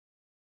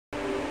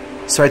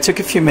So I took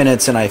a few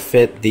minutes and I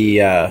fit the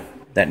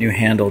that new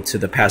handle to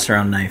the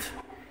Passaround knife.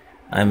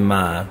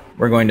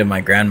 We're going to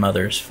my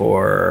grandmother's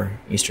for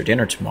Easter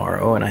dinner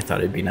tomorrow, and I thought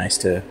it'd be nice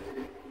to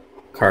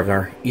carve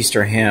our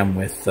Easter ham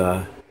with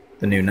the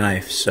new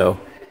knife. So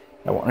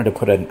I wanted to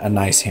put a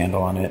nice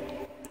handle on it.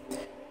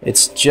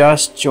 It's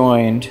just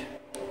joined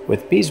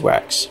with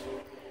beeswax.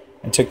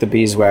 I took the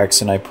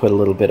beeswax and I put a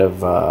little bit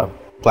of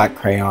black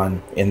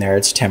crayon in there.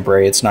 It's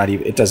temporary. It's not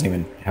even. It doesn't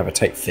even have a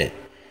tight fit.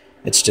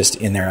 It's just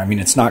in there. I mean,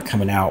 it's not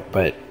coming out,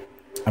 but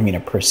I mean a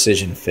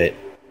precision fit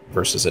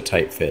versus a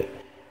tight fit.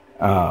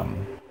 There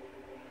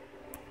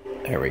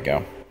we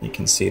go. You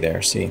can see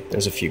there. See,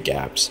 there's a few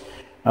gaps.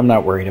 I'm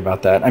not worried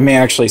about that. I may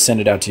actually send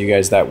it out to you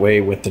guys that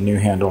way with the new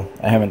handle.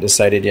 I haven't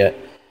decided yet.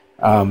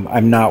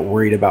 I'm not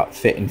worried about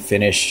fit and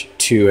finish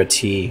to a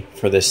T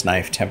for this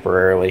knife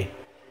temporarily.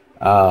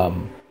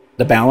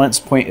 The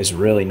balance point is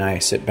really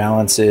nice. It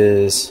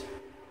balances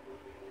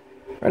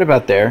right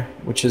about there,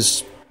 which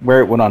is where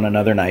it would on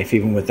another knife,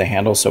 even with the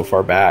handle so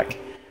far back.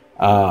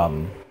 Yeah,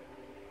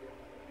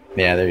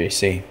 there you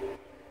see.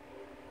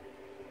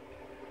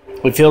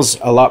 It feels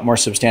a lot more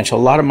substantial.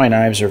 A lot of my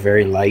knives are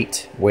very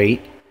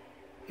lightweight,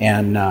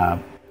 and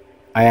I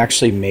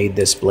actually made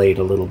this blade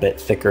a little bit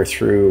thicker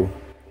through.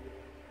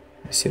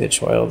 You see the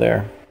choil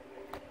there?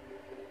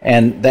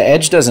 And the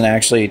edge doesn't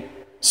actually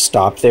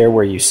stop there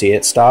where you see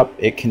it stop.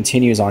 It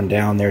continues on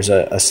down. There's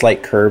a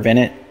slight curve in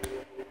it.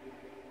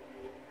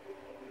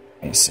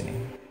 Let me see.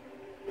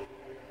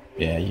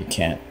 Yeah, you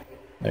can't.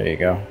 There you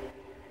go.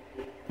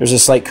 There's a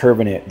slight curve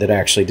in it that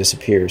actually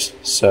disappears.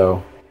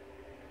 So,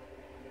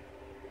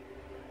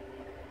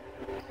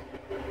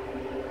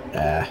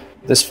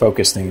 this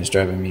focus thing is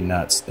driving me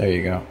nuts. There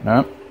you go.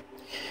 No.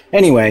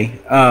 Anyway,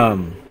 there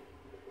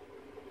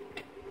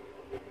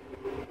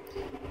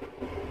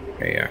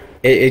you are.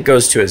 It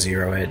goes to a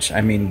zero edge.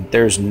 I mean,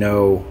 there's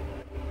no.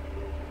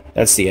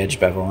 That's the edge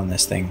bevel on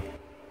this thing.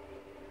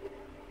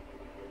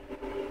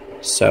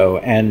 So,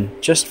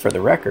 and just for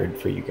the record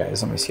for you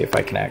guys, let me see if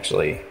I can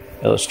actually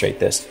illustrate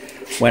this.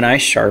 When I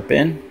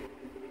sharpen,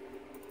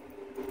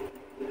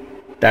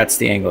 that's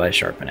the angle I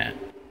sharpen at.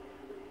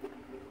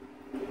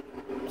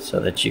 So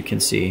that you can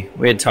see.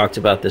 We had talked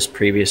about this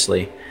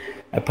previously.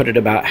 I put it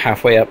about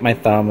halfway up my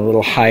thumb, a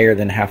little higher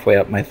than halfway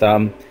up my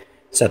thumb,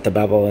 set the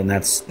bevel, and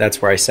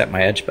that's where I set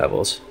my edge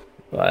bevels.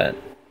 But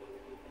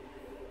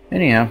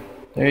anyhow,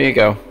 there you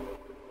go.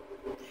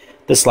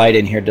 The slide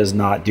in here does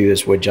not do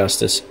this wood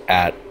justice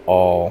at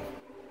all,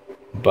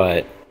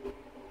 but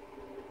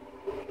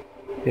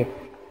yep.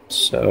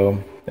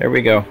 So there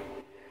we go.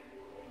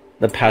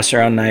 The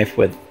Passaround knife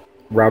with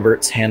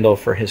Robert's handle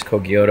for his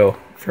ko-gyuto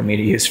for me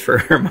to use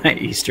for my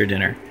Easter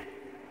dinner.